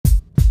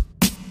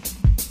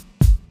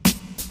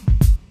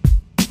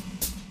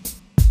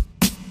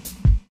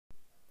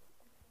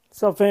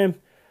Sup fam,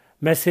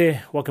 Mass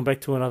here, welcome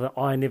back to another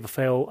I Never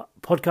Fail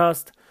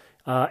podcast,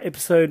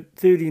 episode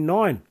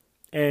 39,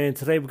 and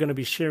today we're going to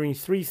be sharing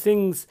 3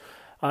 things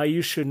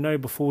you should know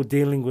before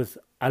dealing with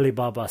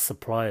Alibaba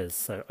suppliers,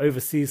 so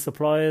overseas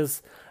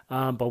suppliers,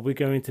 but we're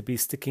going to be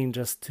sticking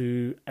just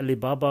to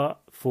Alibaba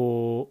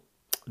for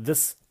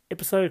this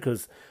episode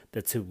because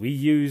that's who we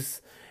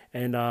use.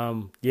 And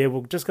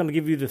we're just going to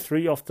give you the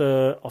 3 off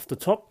the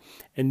top,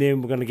 and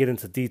then we're going to get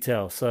into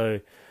detail.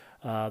 So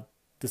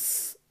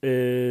this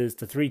is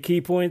the 3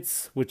 key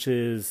points, which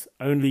is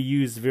only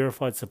use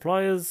verified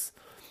suppliers.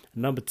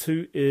 Number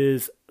 2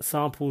 is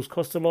samples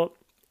cost a lot,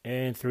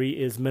 and 3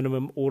 is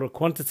minimum order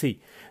quantity.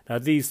 Now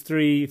these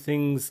 3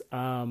 things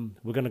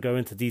we're going to go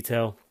into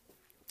detail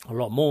a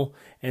lot more,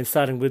 and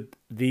starting with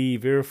the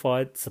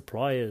verified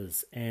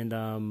suppliers.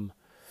 And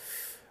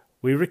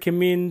we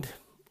recommend,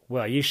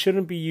 well, you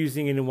shouldn't be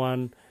using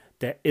anyone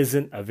that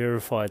isn't a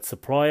verified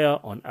supplier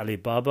on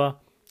Alibaba.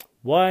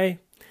 Why?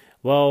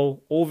 Well,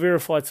 all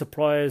verified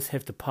suppliers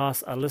have to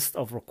pass a list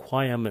of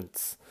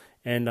requirements,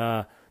 and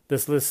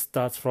this list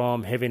starts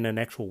from having an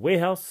actual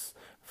warehouse,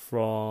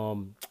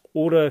 from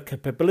order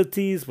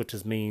capabilities,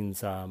 which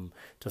means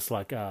just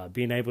like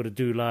being able to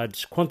do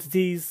large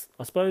quantities,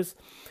 I suppose,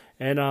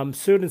 and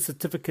certain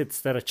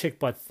certificates that are checked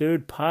by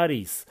third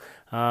parties,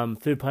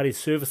 third-party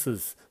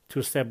services, to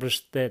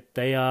establish that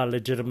they are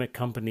legitimate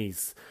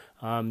companies.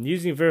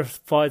 Using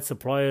verified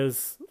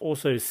suppliers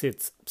also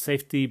sets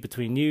safety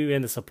between you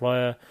and the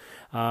supplier.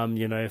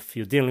 If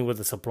you're dealing with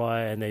a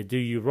supplier and they do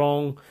you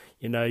wrong,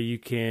 you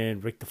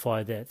can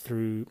rectify that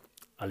through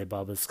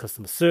Alibaba's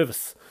customer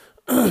service.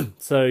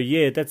 So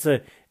yeah, that's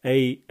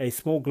a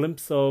small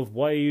glimpse of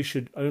why you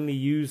should only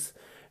use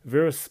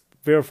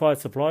verified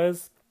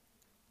suppliers.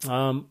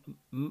 On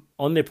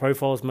their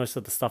profiles, most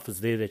of the stuff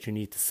is there that you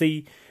need to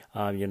see.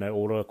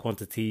 Order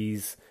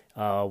quantities,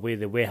 where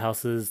their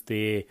warehouses,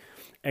 their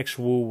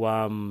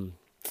actual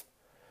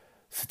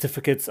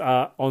certificates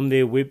are on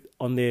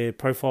their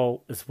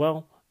profile as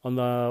well on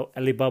the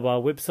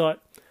Alibaba website,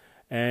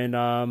 and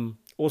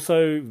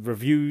also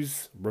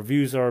reviews.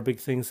 Reviews are a big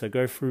thing, so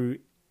go through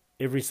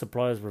every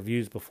supplier's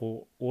reviews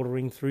before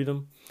ordering through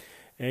them.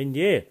 And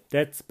yeah,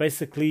 that's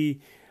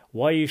basically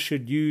why you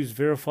should use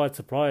verified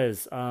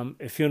suppliers.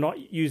 If you're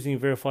not using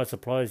verified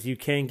suppliers, you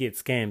can get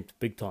scammed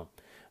big time.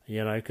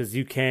 Because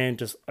you can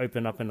just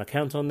open up an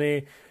account on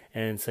there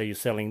and say you're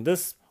selling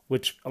this,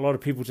 which a lot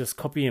of people just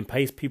copy and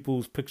paste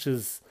people's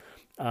pictures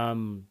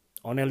on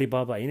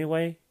Alibaba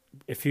anyway.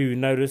 If you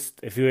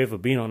noticed, if you've ever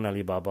been on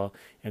Alibaba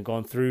and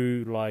gone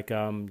through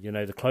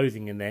the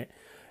clothing and that,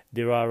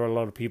 there are a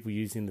lot of people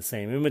using the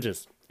same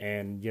images.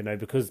 And,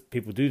 because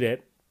people do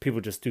that,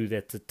 people just do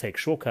that to take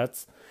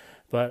shortcuts.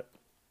 But,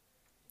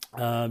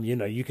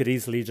 you could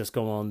easily just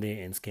go on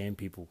there and scam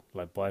people,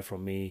 like buy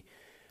from me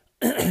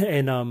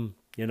and,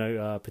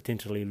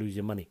 potentially lose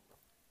your money.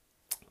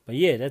 But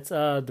yeah, that's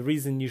the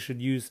reason you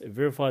should use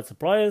verified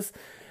suppliers,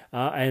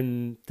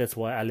 and that's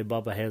why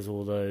Alibaba has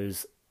all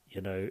those,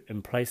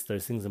 in place,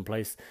 those things in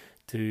place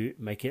to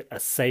make it a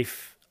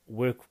safe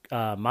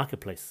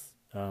marketplace,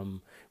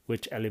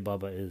 which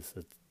Alibaba is.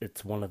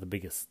 It's one of the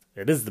biggest.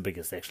 It is the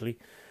biggest, actually.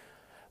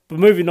 But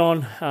moving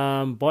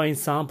on, buying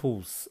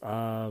samples.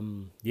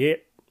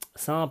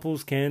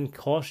 Samples can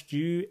cost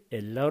you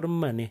a lot of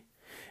money,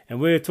 and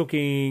we're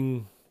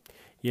talking,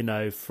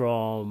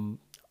 from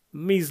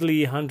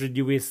measly 100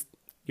 US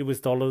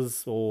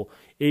dollars, or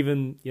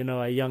even,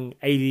 a young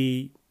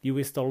 80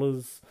 US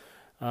dollars,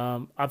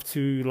 up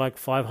to like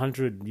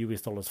 500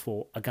 US dollars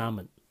for a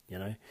garment,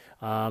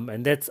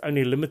 and that's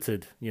only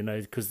limited,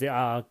 because there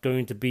are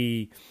going to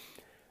be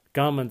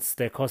garments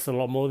that cost a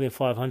lot more than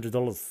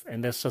 $500,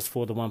 and that's just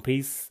for the one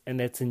piece, and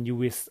that's in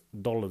US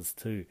dollars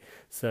too.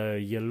 So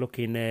you're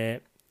looking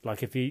at,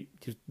 like, if you're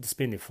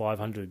spending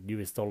 500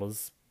 US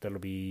dollars, that'll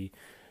be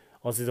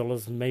Aussie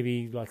dollars,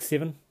 maybe like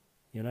 7,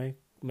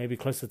 maybe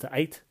closer to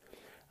 8.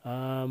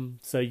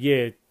 So yeah,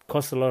 it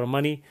costs a lot of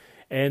money.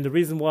 And the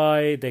reason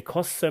why they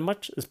cost so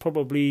much is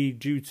probably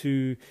due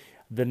to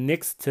the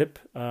next tip,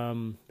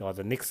 or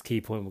the next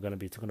key point we're going to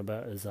be talking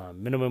about is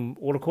minimum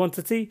order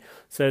quantity.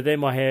 So they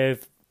might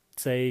have,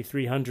 say,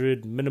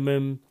 300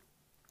 minimum,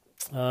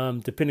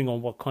 depending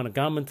on what kind of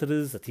garment it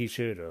is, a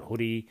t-shirt or a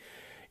hoodie.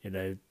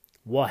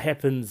 What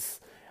happens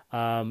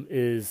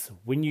is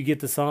when you get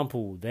the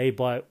sample, they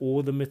buy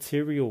all the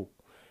material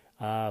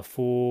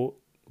for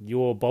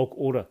your bulk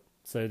order.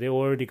 So they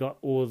already got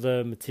all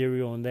the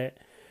material on that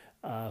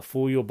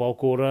for your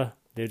bulk order.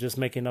 They're just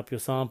making up your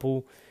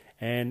sample,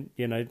 and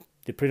they're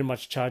pretty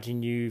much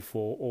charging you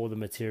for all the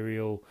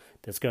material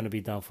that's going to be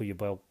done for your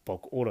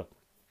bulk order.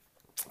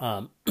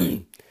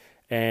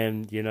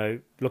 And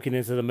looking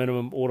into the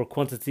minimum order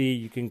quantity,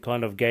 you can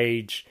kind of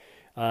gauge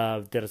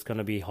that it's going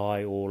to be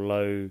high or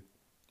low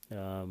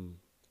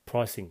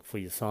pricing for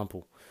your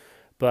sample.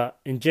 But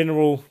in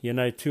general,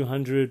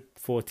 200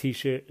 for a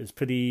t-shirt is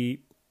pretty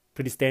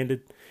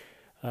standard.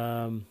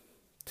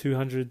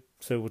 200,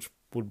 so which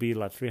would be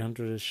like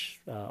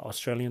 300-ish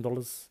Australian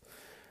dollars.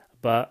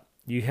 But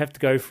you have to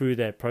go through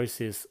that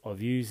process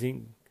of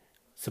using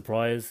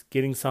suppliers,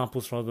 getting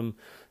samples from them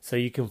so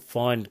you can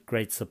find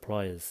great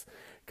suppliers.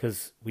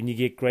 Because when you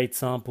get great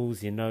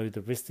samples, you know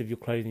the rest of your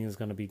clothing is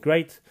going to be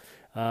great.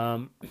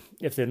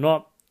 If they're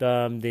not,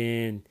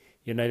 then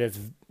you know that's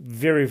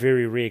very,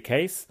 very rare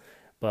case.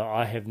 But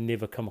I have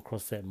never come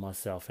across that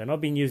myself, and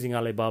I've been using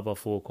Alibaba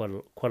for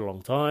quite a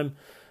long time.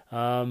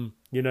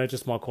 You know,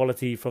 just my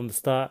quality from the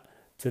start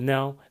to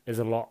now is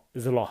a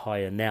lot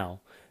higher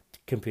now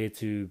compared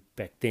to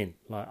back then.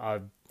 Like, I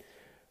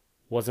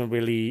wasn't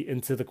really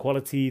into the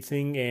quality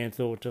thing and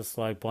thought just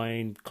like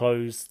buying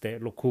clothes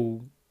that look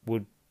cool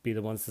would be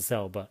the ones to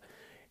sell. But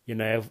you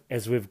know,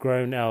 as we've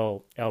grown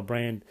our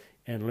brand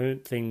and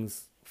learnt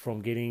things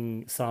from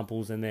getting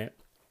samples and that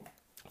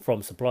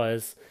from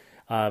suppliers,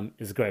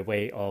 is a great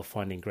way of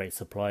finding great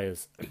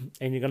suppliers.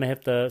 And you're going to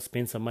have to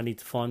spend some money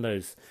to find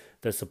those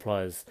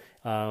suppliers.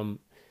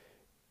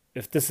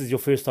 If this is your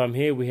first time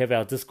here, we have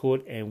our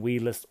Discord and we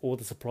list all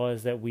the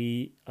suppliers that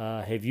we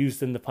have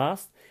used in the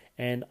past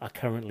and are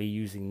currently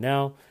using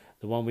now.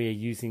 The one we are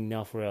using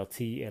now for our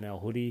tee and our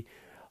hoodie,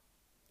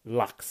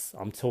 Luxe.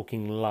 I'm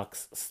talking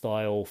Luxe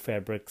style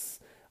fabrics,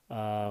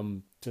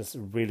 just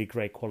really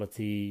great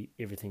quality,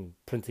 everything,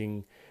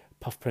 printing,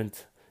 puff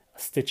print,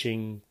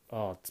 stitching.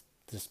 Oh, it's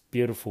just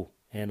beautiful.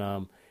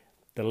 And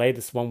the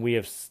latest one we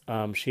have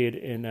shared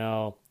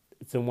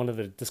it's in one of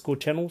the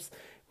Discord channels,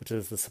 which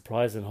is the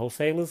suppliers and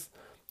wholesalers.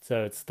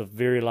 So it's the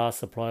very last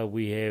supplier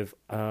we have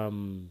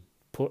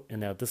put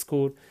in our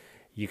Discord.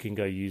 You can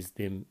go use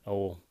them,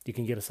 or you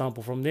can get a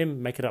sample from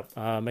them, make it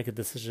up, make a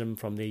decision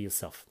from there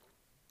yourself.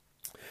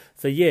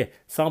 So yeah,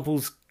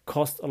 samples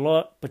cost a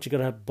lot, but you got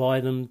to buy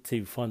them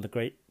to find the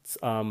great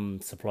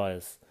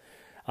suppliers.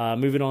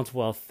 Moving on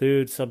to our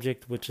third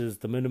subject, which is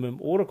the minimum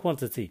order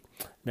quantity.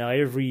 Now,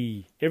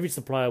 every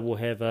supplier will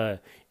have a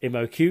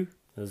MOQ,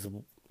 as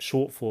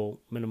short for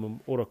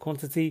minimum order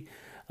quantity.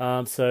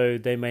 So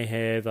they may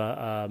have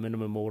a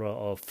minimum order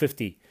of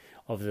 50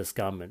 of this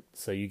garment.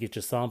 So you get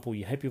your sample,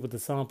 you're happy with the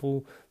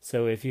sample.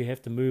 So if you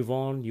have to move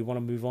on, you want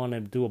to move on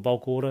and do a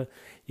bulk order,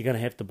 you're going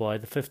to have to buy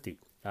the 50.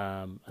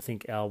 I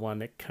think our one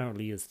that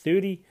currently is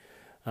 30.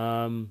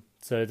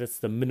 So that's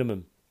the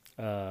minimum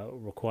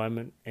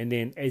requirement. And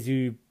then as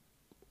you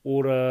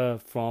order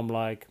from,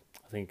 like,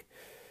 I think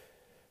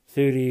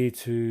 30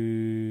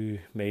 to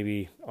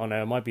maybe, oh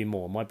no, it might be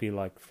more. It might be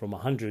like from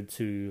 100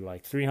 to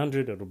like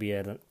 300. It'll be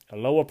at a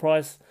lower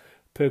price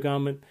per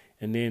garment,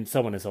 and then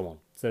so on and so on.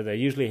 So they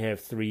usually have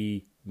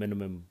three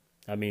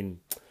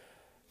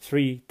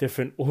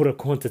different order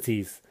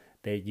quantities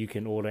that you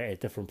can order at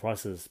different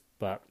prices,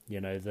 but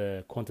you know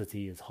the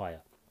quantity is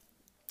higher.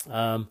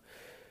 So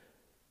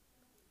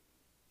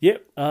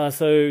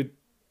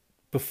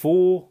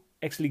before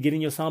actually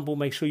getting your sample,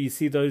 make sure you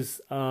see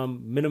those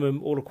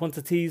minimum order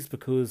quantities,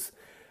 because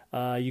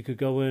you could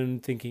go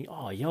in thinking,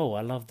 oh,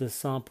 I love this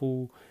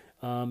sample,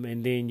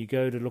 and then you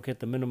go to look at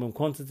the minimum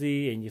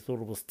quantity and you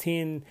thought it was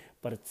 10,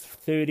 but it's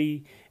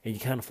 30, and you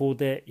can't afford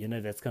that. You know,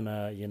 that's going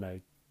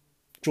to,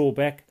 draw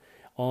back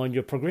on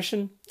your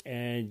progression,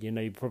 and,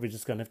 you're probably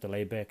just going to have to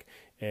lay back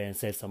and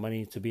save some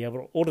money to be able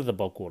to order the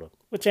bulk order,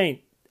 which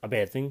ain't a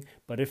bad thing.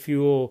 But if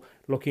you're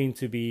looking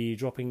to be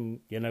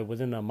dropping,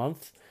 within a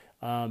month,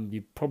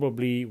 you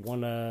probably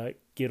want to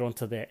get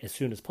onto that as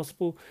soon as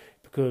possible,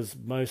 because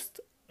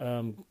most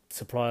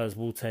suppliers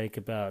will take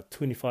about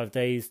 25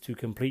 days to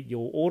complete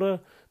your order,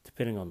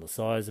 depending on the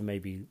size, and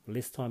maybe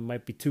less time,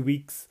 might be 2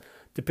 weeks,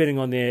 depending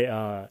on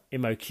their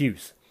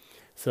MOQs.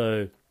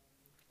 So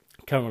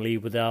currently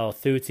with our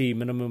 30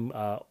 minimum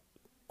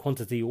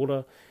quantity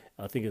order,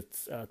 I think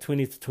it's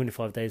 20 to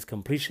 25 days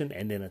completion,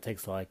 and then it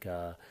takes like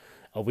a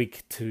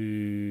week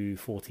to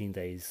 14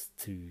 days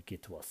to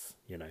get to us,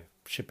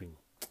 shipping.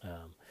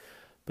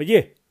 But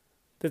yeah,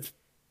 that's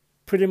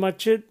pretty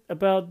much it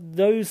about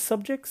those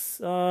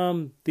subjects.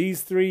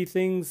 These three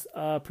things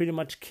are pretty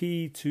much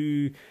key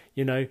to,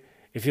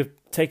 if you're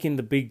taking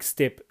the big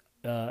step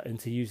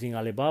into using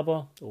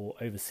Alibaba or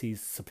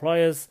overseas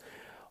suppliers.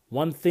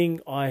 One thing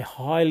I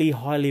highly,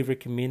 highly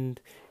recommend,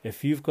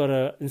 if you've got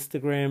an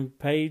Instagram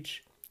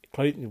page,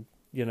 clothing,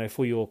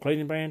 for your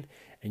clothing brand,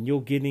 and you're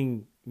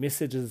getting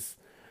messages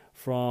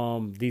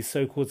from these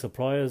so-called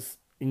suppliers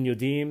in your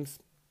DMs,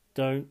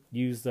 don't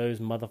use those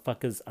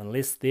motherfuckers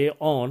unless they're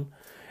on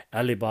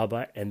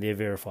Alibaba and they're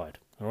verified.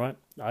 All right,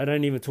 I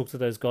don't even talk to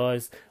those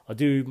guys. I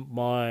do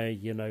my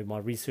my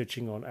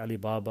researching on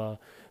Alibaba.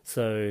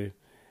 So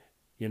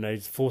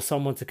for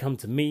someone to come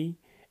to me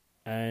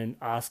and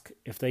ask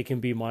if they can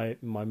be my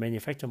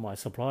manufacturer, my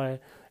supplier,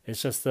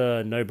 it's just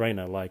a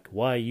no-brainer. Like,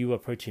 why are you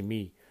approaching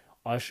me?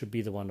 I should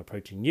be the one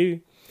approaching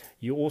you.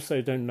 You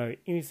also don't know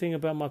anything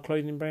about my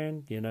clothing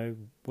brand.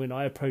 When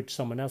I approach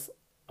someone else,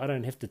 I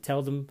don't have to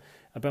tell them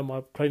about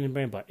my clothing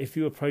brand. But if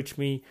you approach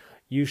me,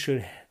 you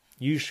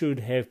should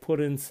have put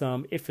in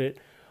some effort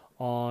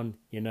on,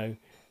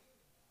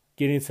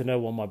 getting to know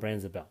what my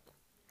brand's about.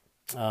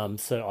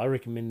 So I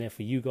recommend that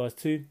for you guys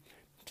too.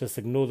 Just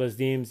ignore those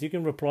DMs. You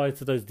can reply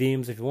to those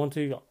DMs if you want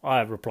to.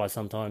 I reply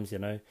sometimes,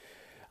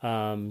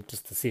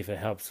 just to see if it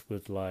helps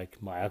with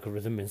like my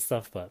algorithm and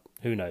stuff, but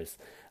who knows.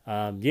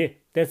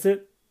 That's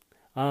it.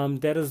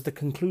 that is the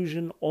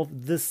conclusion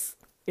of this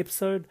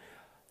episode.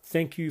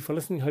 Thank you for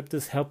listening. Hope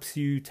this helps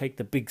you take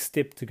the big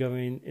step to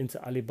going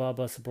into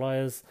Alibaba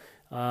Suppliers.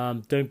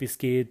 Don't be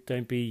scared.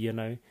 Don't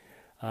be,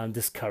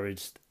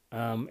 discouraged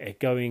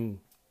at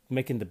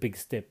making the big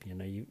step.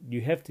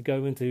 You have to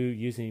go into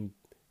using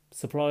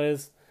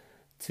suppliers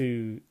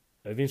to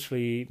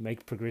eventually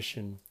make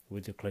progression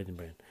with your clothing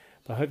brand.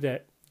 But I hope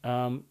that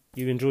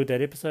you enjoyed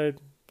that episode.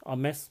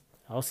 I'm Mass.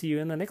 I'll see you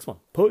in the next one.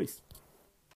 Peace.